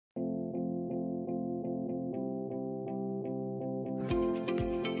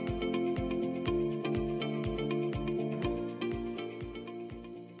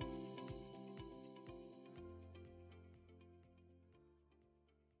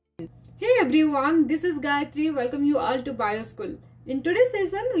Hey everyone, this is Gayatri. Welcome you all to Bioschool. In today's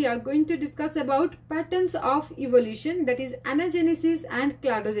session, we are going to discuss about patterns of evolution, that is anagenesis and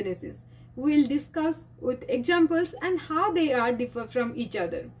cladogenesis. We will discuss with examples and how they are differ from each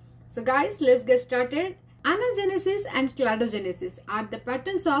other. So guys, let's get started. Anagenesis and cladogenesis are the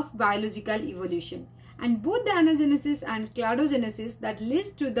patterns of biological evolution, and both the anagenesis and cladogenesis that leads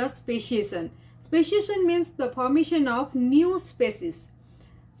to the speciation. Speciation means the formation of new species.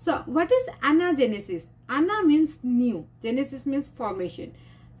 So what is anagenesis? Ana means new, genesis means formation.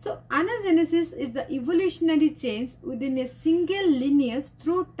 So anagenesis is the evolutionary change within a single lineage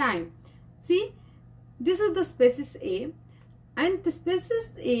through time. See, this is the species A, and the species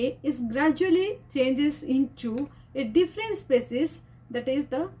A is gradually changes into a different species, that is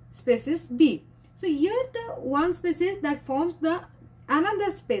the species B. So here the one species that forms the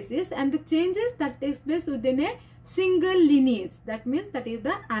another species, and the changes that takes place within a single lineage, that means that is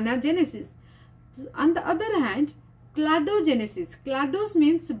the anagenesis. So, on the other hand, cladogenesis, clados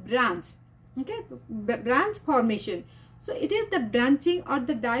means branch, okay, branch formation. So it is the branching or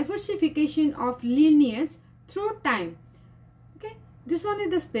the diversification of lineage through time. Okay, this one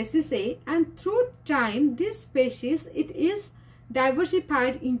is the species A, and through time this species, it is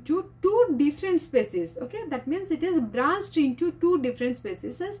diversified into two different species. Okay, that means it is branched into two different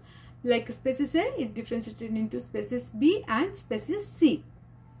species. Like species A, it differentiated into species B and species C.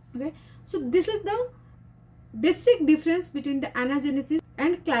 Okay, so this is the basic difference between the anagenesis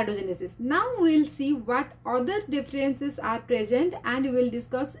and cladogenesis. Now we will see what other differences are present, and we will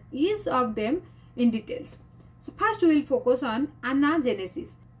discuss each of them in details. So first we will focus on anagenesis.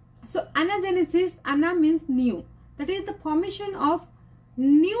 So anagenesis, ana means new, that is the formation of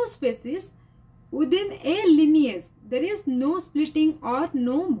new species within a lineage. There is no splitting or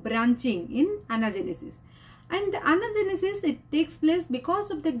no branching in anagenesis. And the anagenesis, it takes place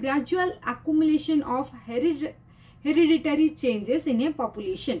because of the gradual accumulation of hereditary changes in a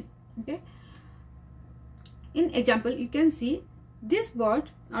population. Okay. In example, you can see this bird,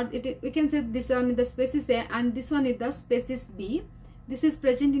 or we can say this one is the species A and this one is the species B. This is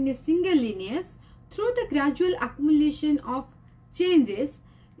present in a single lineage. Through the gradual accumulation of changes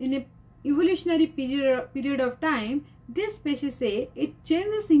in a evolutionary period of time, this species A, it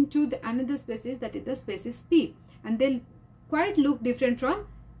changes into the another species, that is the species B, and they quite look different from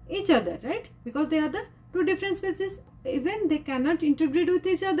each other, right? Because they are the two different species, even they cannot interbreed with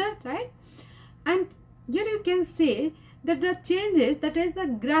each other, right? And here you can say that the changes, that is the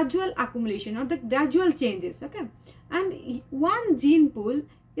gradual accumulation or the gradual changes, okay, and one gene pool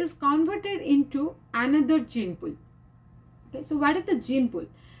is converted into another gene pool. Okay, so what is the gene pool?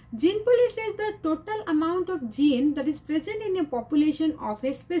 Gene pool is the total amount of gene that is present in a population of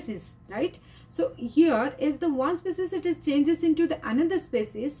a species, right? So here is the one species, it is changes into the another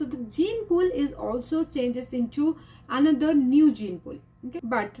species, so the gene pool is also changes into another new gene pool. Okay,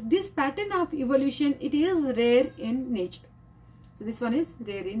 but this pattern of evolution, it is rare in nature. So this one is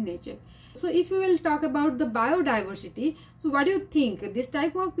rare in nature. So if you will talk about the biodiversity, so what do you think? This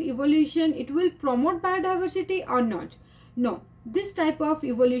type of evolution, it will promote biodiversity or not? No, this type of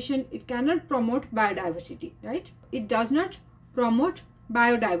evolution, it cannot promote biodiversity, right? It does not promote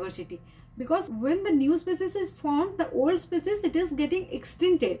biodiversity, because when the new species is formed, the old species, it is getting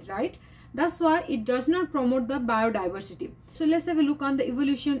extincted, right? That's why it does not promote the biodiversity. So let's have a look on the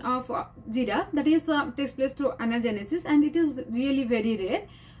evolution of giraffe, that is takes place through anagenesis, and it is really very rare.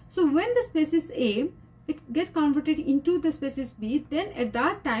 So when the species A, it gets converted into the species B, then at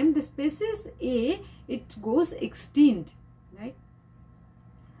that time the species A, it goes extinct, right?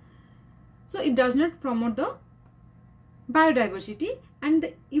 So it does not promote the biodiversity and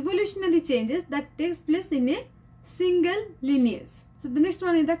the evolutionary changes that takes place in a single lineage. So the next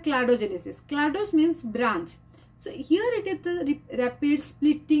one is the cladogenesis. Clados means branch. So here it is the rapid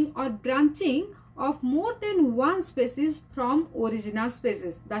splitting or branching of more than one species from original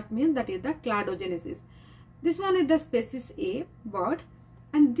species. That means that is the cladogenesis. This one is the species A bird,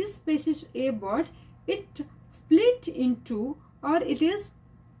 and this species A bird, it split into, or it is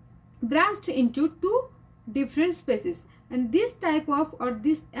branched into two different species, and this type of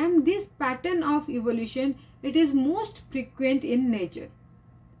this pattern of evolution, it is most frequent in nature.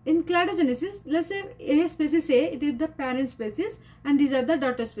 In cladogenesis, let's say a species A, it is the parent species and these are the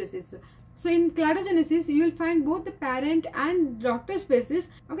daughter species. So in cladogenesis, you will find both the parent and daughter species,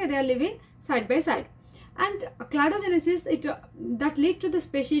 okay, they are living side by side. And cladogenesis, that lead to the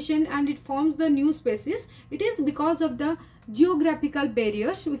speciation and it forms the new species. It is because of the geographical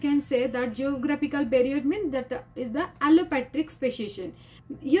barriers. We can say that geographical barrier means that is the allopatric speciation.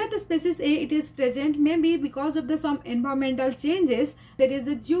 Here the species A, it is present maybe because of the some environmental changes. There is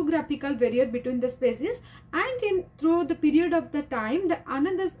a geographical barrier between the species, and through the period of the time,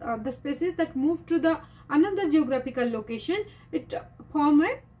 the species that move to the another geographical location, it form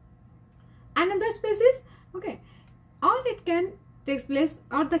another species. Okay, or it can takes place,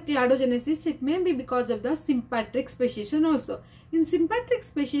 or the cladogenesis, it may be because of the sympatric speciation also. In sympatric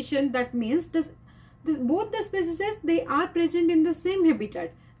speciation, that means both the species, they are present in the same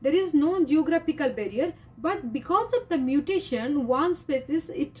habitat. There is no geographical barrier, but because of the mutation, one species,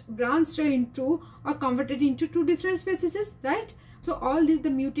 it branched into or converted into two different species, right? So all these,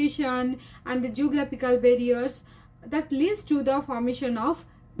 the mutation and the geographical barriers, that leads to the formation of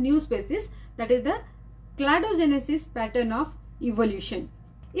new species. That is the cladogenesis pattern of evolution.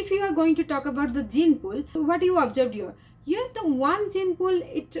 If you are going to talk about the gene pool, so what you observed here? Here the one gene pool,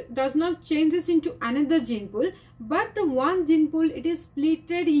 it does not changes into another gene pool, but the one gene pool, it is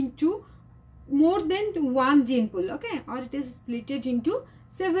splitted into more than one gene pool, okay, or it is splitted into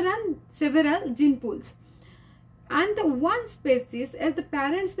several gene pools. And the one species, as the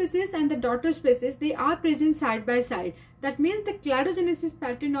parent species and the daughter species, they are present side by side. That means the cladogenesis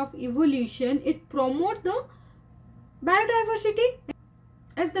pattern of evolution, it promotes the biodiversity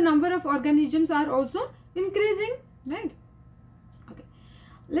as the number of organisms are also increasing, right? Okay,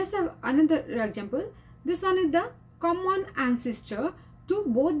 let's have another example. This one is the common ancestor to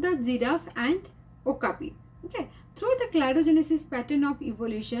both the giraffe and okapi. Okay, through the cladogenesis pattern of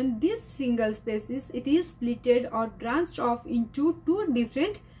evolution, this single species, it is splitted or branched off into two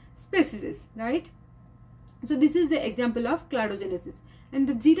different species, right? So this is the example of cladogenesis. And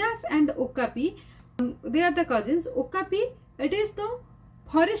the giraffe and the okapi, they are the cousins. Okapi, it is the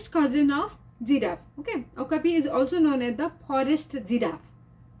forest cousin of giraffe. Okay, okapi is also known as the forest giraffe.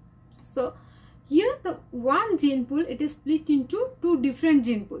 So here the one gene pool, it is split into two different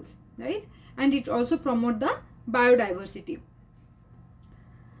gene pools, right? And it also promotes the biodiversity.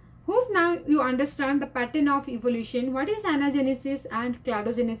 Hope now you understand the pattern of evolution, what is anagenesis and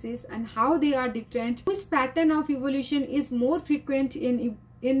cladogenesis and how they are different, which pattern of evolution is more frequent in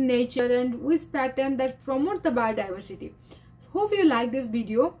nature and which pattern that promote the biodiversity. So hope you like this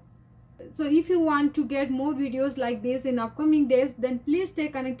video. So if you want to get more videos like this in upcoming days, then please stay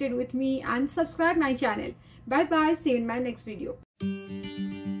connected with me and subscribe my channel. Bye bye, see you in my next video.